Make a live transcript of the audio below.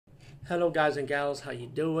Hello guys and gals, how you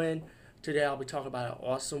doing? Today I'll be talking about an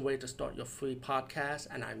awesome way to start your free podcast,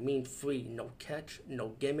 and I mean free, no catch, no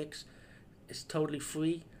gimmicks. It's totally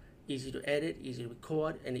free, easy to edit, easy to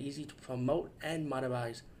record, and easy to promote and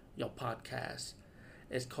monetize your podcast.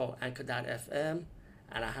 It's called Anchor.fm,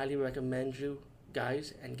 and I highly recommend you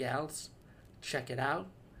guys and gals check it out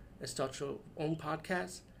and start your own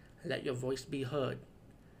podcast and let your voice be heard.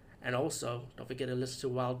 And also, don't forget to listen to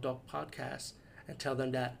Wild Dog Podcast and tell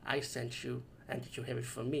them that I sent you and that you hear it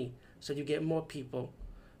from me. So you get more people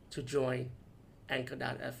to join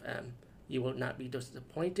Anchor.fm. You will not be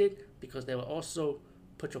disappointed because they will also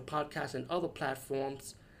put your podcast in other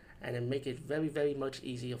platforms and then make it very, very much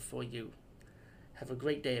easier for you. Have a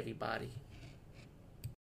great day, everybody.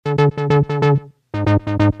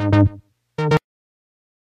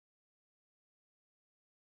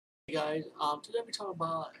 Hey guys, today we talk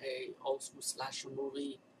about a old school slasher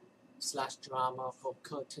movie slash drama called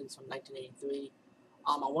Curtains from 1983.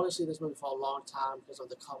 I want to see this movie for a long time because of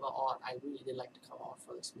the cover art. I really did like the cover art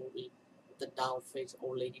for this movie. The down face,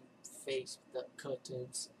 old lady face, the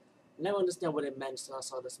curtains. I never understand what it meant until I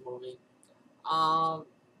saw this movie. Um,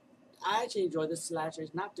 I actually enjoyed this slasher.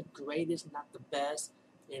 It's not the greatest, not the best,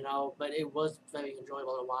 but it was very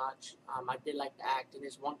enjoyable to watch. I did like the acting.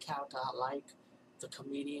 There's one character I like, the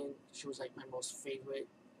comedian. She was like my most favorite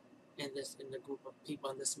in the group of people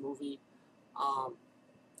in this movie. Um,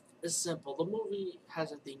 it's simple. The movie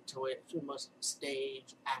has a theme to it. Too much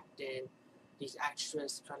stage acting. These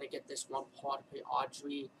actresses trying to get this one part to play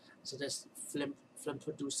Audrey. So this film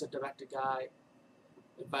producer director guy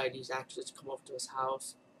invited these actresses to come over to his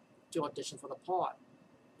house to audition for the part.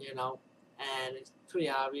 You know, and it's pretty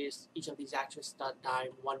obvious. Each of these actresses start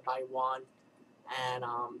dying one by one, and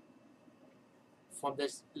from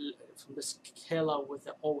this from this killer with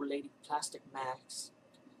the old lady plastic mask,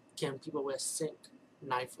 killing people with a sink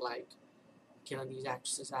knife like killing these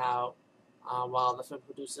actresses out, while the film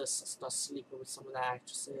producers start sleeping with some of the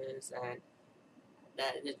actresses, and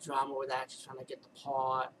that the drama with actually trying to get the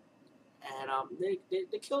part. And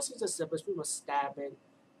the kill scenes are simple. It's pretty much stabbing,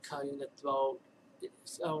 cutting the throat.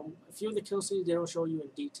 So a few of the kill scenes they don't show you in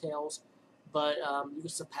details, but you can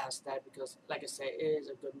surpass that because, like I said, it is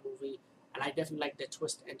a good movie, and I definitely like the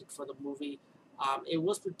twist ending for the movie. It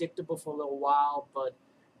was predictable for a little while, but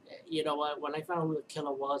you know what? When I found out who the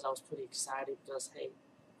killer was, I was pretty excited because hey,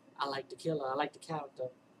 I like the killer, I like the character,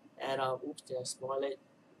 and oops, did I spoil it?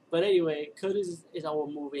 But anyway, Curtis is our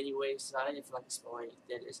movie anyway, so I didn't feel like spoiling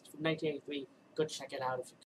it. It's from 1983. Go check it out if you